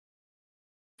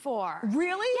for.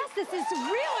 Really? Yes, this is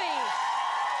really.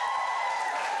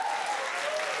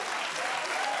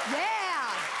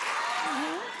 Yeah.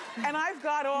 Mm-hmm. And I've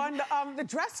got on the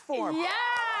dress form. Yes.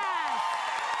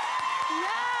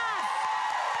 Yes.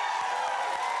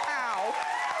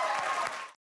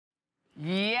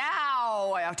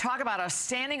 Ow. Yeah, talk about a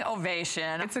standing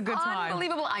ovation. It's a good time.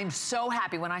 Unbelievable. I'm so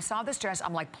happy. When I saw this dress,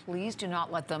 I'm like, please do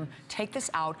not let them take this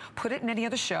out, put it in any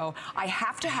other show. I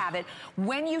have to have it.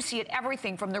 When you see it,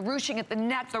 everything from the ruching at the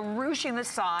neck, the ruching the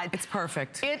side. It's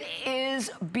perfect. It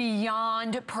is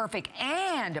beyond perfect.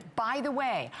 And by the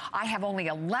way, I have only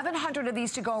 1,100 of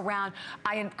these to go around.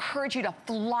 I encourage you to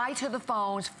fly to the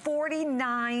phones,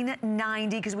 $49.90,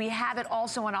 because we have it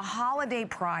also on a holiday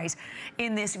price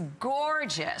in this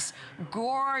gorgeous,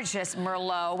 gorgeous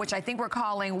Merlot, which I think we're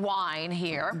calling wine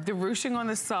here. The ruching on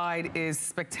the side is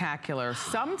spectacular.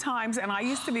 Sometimes, and I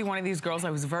used to be one of these girls,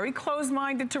 I was very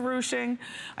closed-minded to ruching.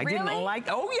 I Really? didn't like,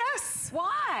 oh yes.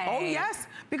 Why? Oh yes,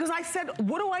 because I said,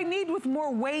 what do I need with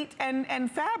more weight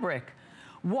and fabric?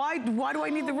 Why do I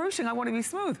need the ruching? I want to be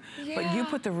smooth. Yeah. But you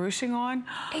put the ruching on?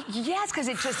 Yes, because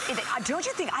don't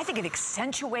you think, I think it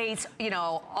accentuates, you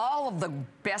know, all of the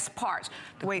best parts.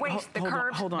 The waist, the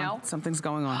curves. Hold on, no? Something's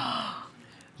going on.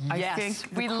 Yes,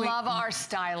 we love our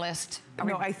stylist.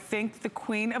 No, I think the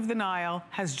Queen of the Nile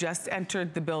has just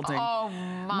entered the building. Oh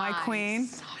my queen,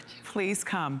 please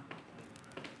come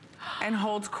and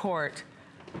hold court.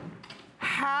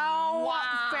 How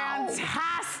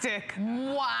fantastic.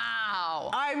 Wow.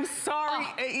 I'm sorry.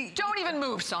 Oh, don't even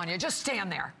move, Sonia. Just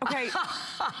stand there. Okay.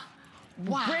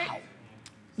 Wow. Britt,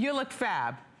 you look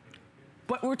fab.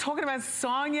 But we're talking about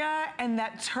Sonia and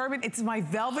that turban. It's my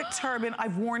velvet turban.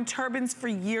 I've worn turbans for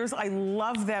years. I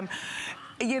love them.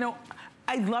 You know,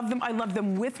 I love them. I love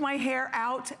them with my hair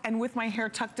out and with my hair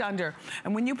tucked under.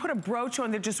 And when you put a brooch on,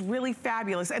 they're just really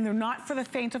fabulous, and they're not for the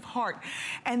faint of heart.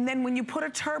 And then when you put a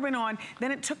turban on,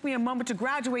 then it took me a moment to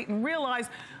graduate and realize,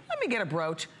 let me get a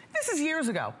brooch. This is years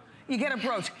ago. You get a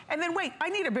brooch, and then wait, I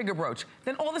need a bigger brooch.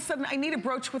 Then all of a sudden, I need a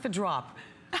brooch with a drop.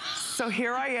 So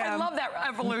here I am. I love that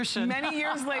evolution. Many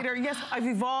years later, yes, I've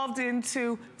evolved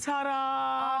into,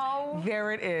 ta-da,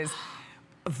 there it is.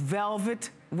 A velvet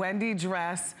Wendy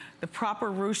dress, the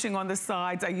proper ruching on the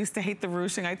sides. I used to hate the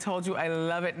ruching. I told you I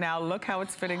love it now. Look how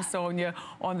it's fitting Sonia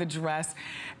on the dress.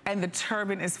 And the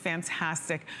turban is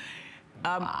fantastic.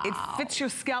 It fits your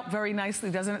scalp very nicely,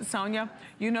 doesn't it, Sonia?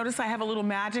 You notice I have a little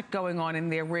magic going on in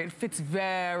there where it fits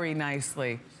very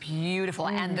nicely. Beautiful.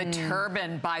 And the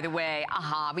turban, by the way,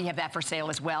 we have that for sale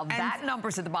as well. And that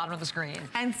number's at the bottom of the screen.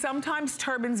 And sometimes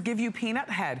turbans give you peanut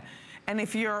head. And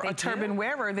if you're a turban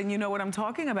wearer, then you know what I'm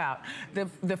talking about.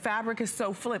 The fabric is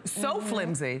so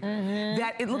flimsy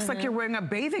that it looks like you're wearing a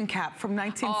bathing cap from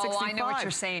 1965. Oh, I know what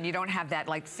you're saying. You don't have that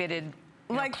like fitted,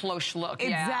 like close look.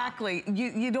 Exactly.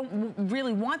 Yeah. You don't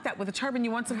really want that with a turban.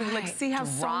 You want something like, see how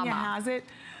Sonia has it?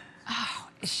 Oh,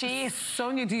 she's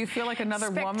Sonia, do you feel like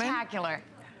another woman? Spectacular.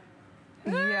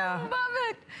 Yeah. I love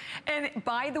it. And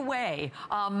by the way,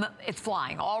 it's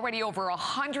flying. Already over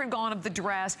 100 gone of the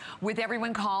dress. With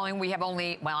everyone calling, we have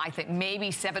only, well, I think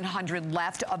maybe 700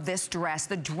 left of this dress.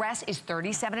 The dress is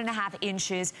 37.5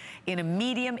 inches in a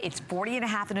medium. It's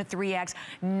 40.5 in a 3X,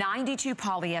 92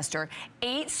 polyester,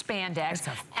 8 spandex. It's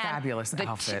a fabulous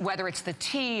outfit. Whether it's the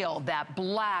teal, that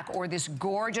black, or this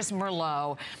gorgeous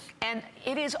Merlot. And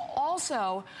it is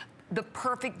also the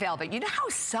perfect velvet. You know how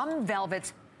some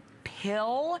velvets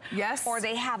pill? Yes. Or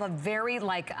they have a very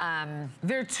like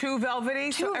they're too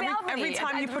velvety. Too velvety. Every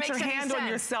time you put your hand on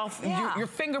yourself, your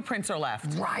fingerprints are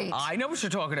left. Right. I know what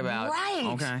you're talking about. Right.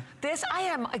 Okay. This, I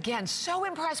am again so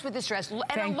impressed with this dress.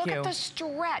 And look at the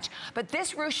stretch. But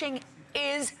this ruching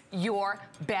is your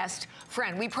best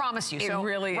friend. We promise you. It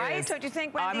really is. Right? Don't you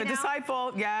think, Wendy? I'm a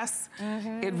disciple, yes.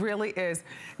 It really is.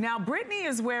 Now, Brittany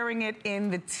is wearing it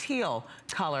in the teal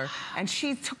color, and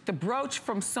she took the brooch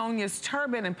from Sonia's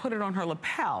turban and put it on her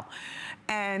lapel.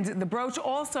 And the brooch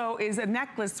also is a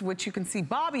necklace, which you can see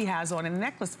Bobby has on in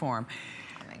necklace form.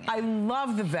 I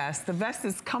love the vest. The vest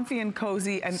is comfy and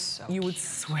cozy, and you would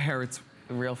swear it's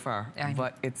real fur,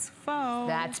 but it's faux.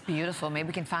 That's beautiful. Maybe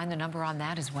we can find the number on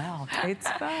that as well. It's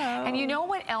faux. And you know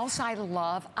what else I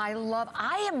love?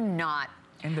 I am not.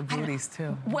 And the booties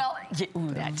too. Well, yeah,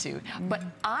 ooh, that too. But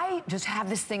I just have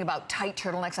this thing about tight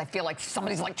turtlenecks. I feel like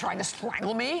somebody's like trying to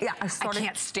strangle me. Yeah, I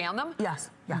can't stand them. Yes,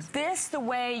 yes. This, the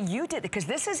way you did it, because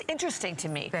this is interesting to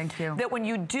me. Thank you. That when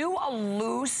you do a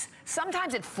loose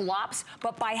sometimes it flops,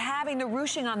 but by having the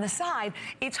ruching on the side,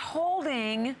 it's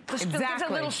holding, there's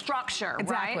a little structure,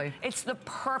 right? It's the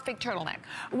perfect turtleneck.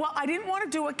 Well, I didn't want to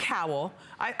do a cowl.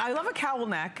 I love a cowl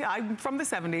neck. I'm from the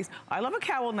 70s. I love a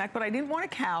cowl neck, but I didn't want a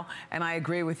cowl, and I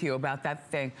agree with you about that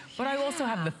thing. But I also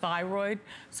have the thyroid,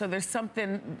 so there's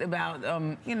something about,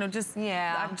 you know, just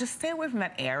stay away from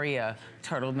that area,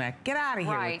 turtleneck. Get out of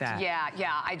here with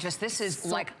that. This is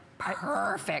like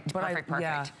perfect, perfect.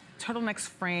 Yeah, turtlenecks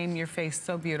frame your face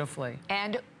so beautifully.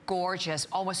 And gorgeous.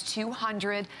 Almost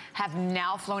 200 have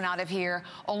now flown out of here.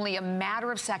 Only a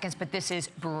matter of seconds, but this is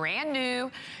brand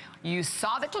new. You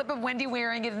saw the clip of Wendy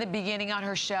wearing it in the beginning on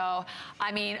her show.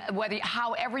 I mean,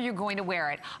 however you're going to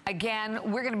wear it. Again,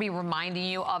 we're going to be reminding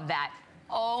you of that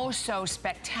oh so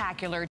spectacular